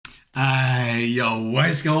Hey, yo,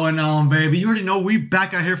 what's going on, baby? You already know we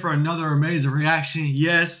back out here for another amazing reaction.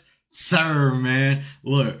 Yes, sir, man.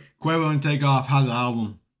 Look, Quavo Takeoff had the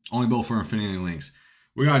album Only Built for Infinity Links.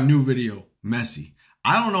 We got a new video, Messy.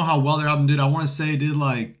 I don't know how well their album did. I want to say it did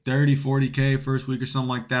like 30, 40K first week or something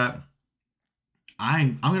like that.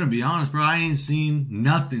 I'm going to be honest, bro. I ain't seen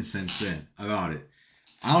nothing since then about it.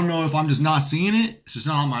 I don't know if I'm just not seeing it. It's just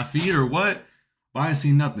not on my feed or what. But I ain't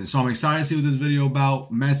seen nothing. So I'm excited to see what this video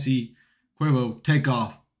about. Messy, Quavo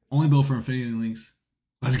Takeoff, Only Built for Infinity Links.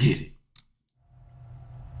 Let's get it.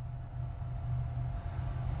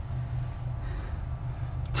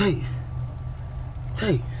 Tate.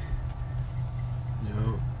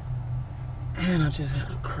 Yo. Man, I just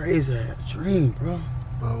had a crazy ass dream, bro.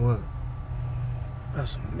 About what? About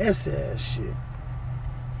some messy ass shit.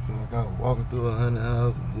 I feel like I was walking through a haunted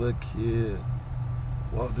house, a little kid.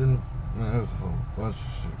 Walked in, man, there was a whole bunch of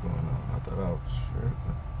shit going on. I thought I was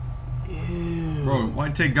tripping. Yeah. Bro, why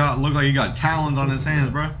take God look like he got talons on his hands,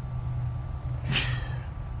 bro? I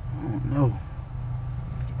don't know.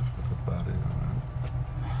 Get the fuck up out of here, man.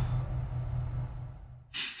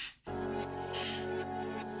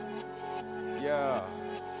 Yeah.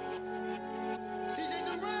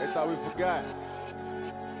 They thought we forgot.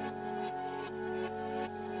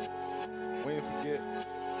 We ain't forget.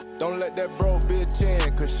 Don't let that bro bitch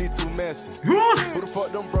in, cause she too messy. Who the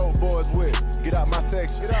fuck them bro boys with? Get out my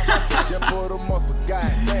section. Get out my section. Just pull the muscle.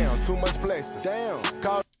 God damn, too much flexing. Damn.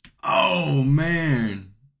 Call. Oh,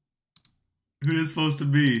 man. Who this supposed to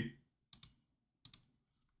be?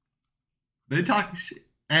 They talking shit.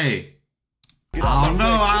 Hey. I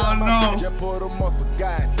don't know. Just pull the muscle.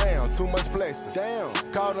 God damn, too much flexing. Damn.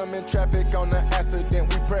 Caught them in traffic on the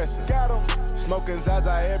accident, we pressing. Got them. Smoking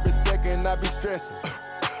Zaza every second, I be stressing.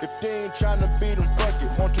 If you ain't tryna beat them, fuck it,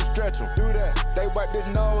 won't you stretch them? Do that. They wipe their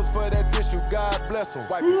nose for that tissue, God bless them.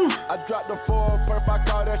 Wipe it. I dropped the 4 perp, I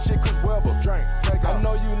call that shit Chris Webber. Drink. I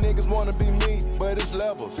know you niggas wanna be me, but it's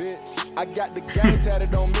levels. Bitch. I got the game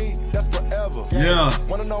tatted on me, that's forever. Yeah.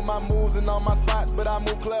 Wanna know my moves and all my spots, but I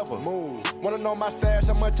move clever. Move. Wanna know my stash,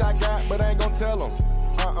 how much I got, but I ain't gon' tell them.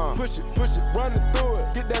 Push it, run it through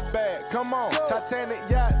it, get that bag, come on. Titanic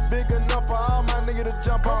yacht, big enough for all my niggas to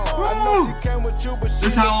jump on. I know she came with you, but she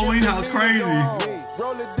this Halloween house crazy.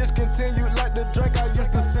 Roll it discontinued like the drink I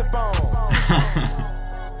used to sip on.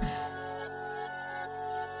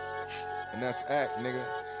 And that's act, nigga.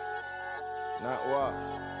 Not WAP.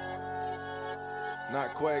 Not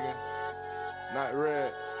Quaggin. Not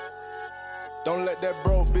Red. Don't let that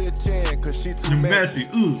bro bitch in, cause she too messy.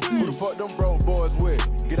 Ooh. Who the fuck them bro boys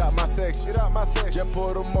with? Get out my section. Get out my section. Just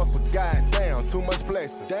pull the muscle. God damn, too much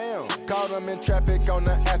flexing. Damn. Caught them in traffic on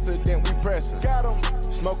the accident, we pressing. Got them.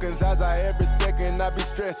 Smoking Zaza every second, I be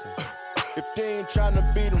stressing. If you ain't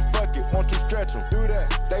tryna beat them, fuck it, won't you stretch them? Do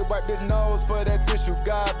that. They wipe their nose for that tissue,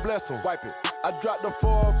 God bless them. Wipe it. I dropped the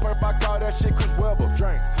 4 perp, I call that shit Chris Webber.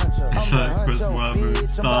 Drink. Chris Webber,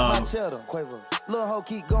 stop. Little hoe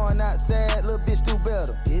keep going outside, little bitch do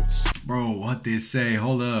better, bitch. Bro, what they say?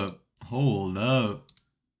 Hold up.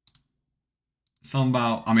 Something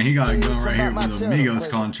about, I mean, he got a gun right here with Amigos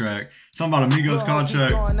contract. Something about Amigos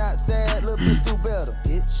contract. Going outside, little bitch do better,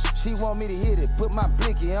 bitch. She want me to hit it, put my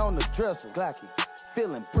blicky on the dresser. Glocky.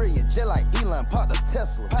 Feeling brilliant, just like Elon, pop the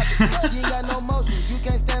Tesla. You ain't got no motion, you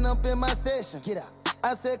can't stand up in my session. Get out.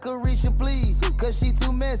 I said, Carisha, please, cause she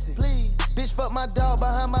too messy. Please. Bitch, fuck my dog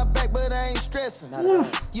behind my back, but I ain't stressing.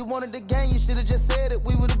 You wanted the game, you should've just said it,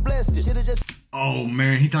 we would've blessed it. Should've just. Oh,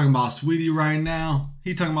 man, he talking about Sweetie right now.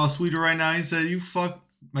 He said, you fuck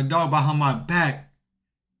my dog behind my back.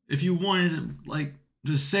 If you wanted to, like,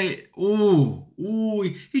 just say it. Ooh.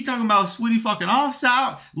 He talking about Sweetie fucking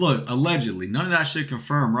offside. Look, allegedly, none of that shit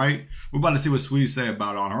confirmed, right? We're about to see what Sweetie say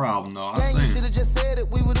about it on her album, though. I'm saying. You should've just said it,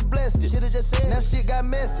 we would've blessed it. Should've just said it. Now shit got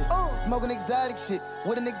messy. Smoking exotic shit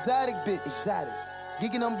with an exotic bitch. Exotics.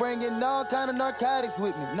 Geeking, I'm bringing all kind of narcotics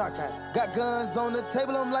with me. Got guns on the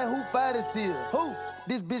table, I'm like, who fight is here? Who?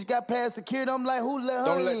 This bitch got past security, I'm like, who let her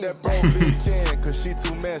Don't in? let that bro bitch in, cause she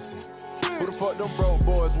too messy. Who the fuck them bro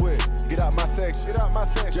boys with? Get out my section. Get out my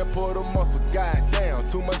section. Just pull the muscle. God damn,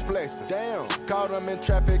 too much flexing. Damn. Caught them in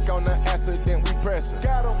traffic on the accident, we pressing.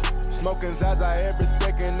 Got them. Smoking Zaza every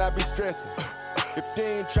second, I be stressing. If you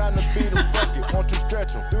ain't tryna beat them, fuck it, won't you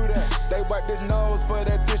stretch them? Do that. They wipe their nose for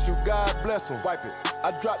that tissue, God bless them. Wipe it.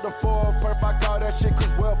 I dropped the 4 perp, I call that shit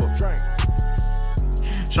Chris Webber. Drink.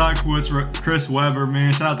 Shout out Chris Webber,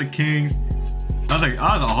 man. Shout out the Kings. That was a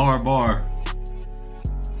hard bar.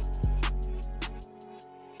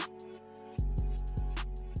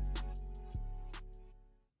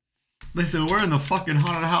 They said, we're in the fucking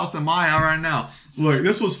haunted house in my eye right now. Look,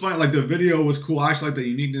 this was fun. Like, the video was cool. I actually like the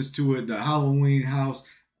uniqueness to it. The Halloween house,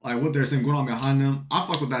 like what they're saying going on behind them. I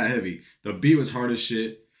fuck with that heavy. The beat was hard as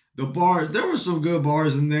shit. The bars, there were some good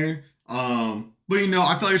bars in there. But you know,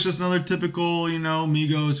 I feel like it's just another typical, you know,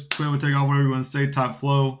 Migos, Quavo Takeoff, whatever you want to say, type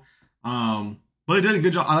flow. But they did a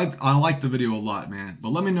good job. I like the video a lot, man. But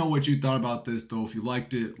let me know what you thought about this, though. If you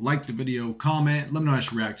liked it, like the video, comment. Let me know what I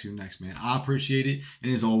should react to next, man. I appreciate it.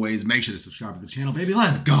 And as always, make sure to subscribe to the channel, baby.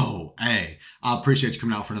 Let's go. Hey, I appreciate you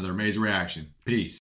coming out for another amazing reaction. Peace.